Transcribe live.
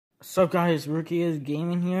So guys, Rookie is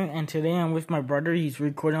gaming here, and today I'm with my brother. He's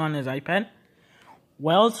recording on his iPad.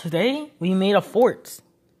 Well, today we made a fort.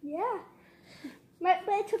 Yeah. But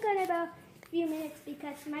it took on about a few minutes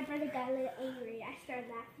because my brother got a little angry. I started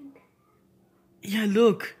laughing. Yeah,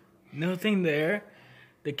 look. Nothing there.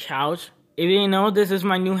 The couch. If you didn't know, this is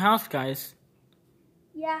my new house, guys.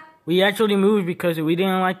 Yeah. We actually moved because we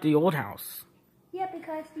didn't like the old house. Yeah,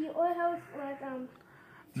 because the old house was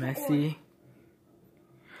Messy. old.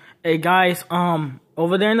 Hey guys,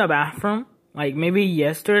 over there in the bathroom, like maybe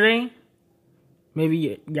yesterday,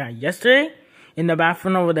 yesterday, in the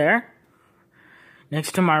bathroom over there,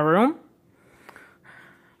 next to my room,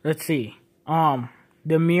 let's see,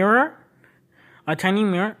 the mirror, a tiny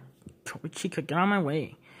mirror, Chica, get out of my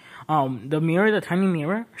way, the tiny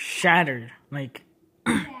mirror, shattered, like,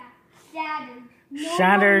 Yeah, shattered.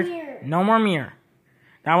 Shattered, More mirror. no more mirror.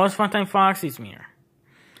 That was Funtime Foxy's mirror.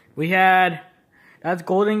 We had... That's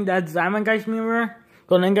Diamond Guy's mirror.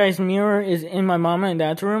 Golden Guy's mirror is in my mama and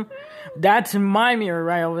dad's room. That's my mirror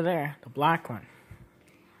right over there. The black one.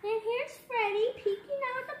 And here's Freddy peeking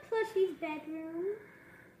out the plushie's bedroom.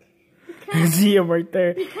 I see him right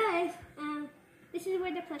there. Because this is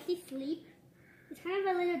where the plushies sleep. It's kind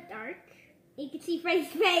of a little dark. You can see Freddy's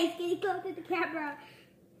face getting close to the camera.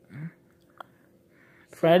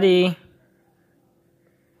 Freddy.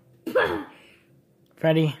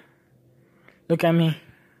 Freddy. Look at me.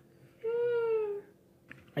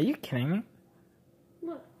 Are you kidding me?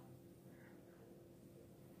 Look.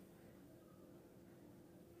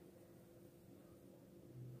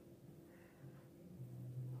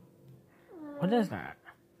 What is that?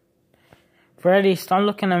 Freddy, stop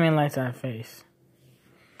looking at me like that face.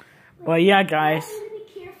 But yeah, guys. I have to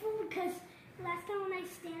be careful because last time when I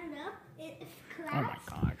stand up, it collapsed.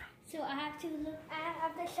 Oh my god. So I have to look. I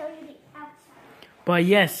have to show you the outside. But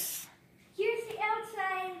yes. Here's the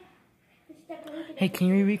outside. Hey, can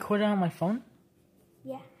you record it on my phone?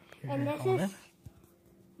 Yeah. Here, And hold it.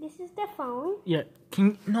 this is the phone. Yeah.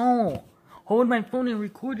 No. Hold my phone and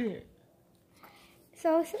record it.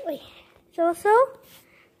 So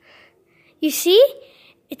you see,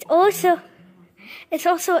 it's also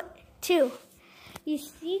two. You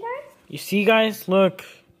see, guys? You see, guys? Look.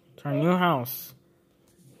 It's our new house.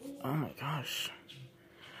 Oh my gosh.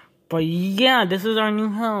 But yeah, this is our new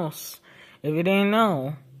house. If you didn't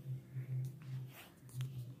know.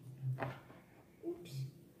 Oops.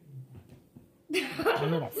 A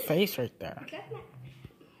little face right there.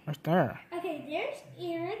 Right there. Okay, there's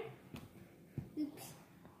Aaron. Oops.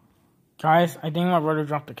 Guys, I think my brother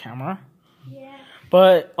dropped the camera. Yeah.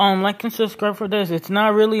 But like and subscribe for this. It's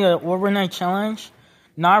not really an overnight challenge.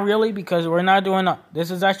 Not really, because we're not doing this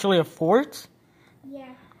is actually a fort. Yeah.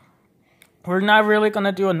 We're not really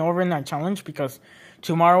gonna do an overnight challenge because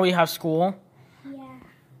tomorrow we have school. Yeah.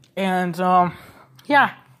 And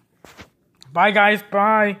yeah. Bye guys,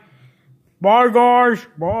 bye. Bye guys,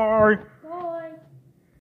 bye.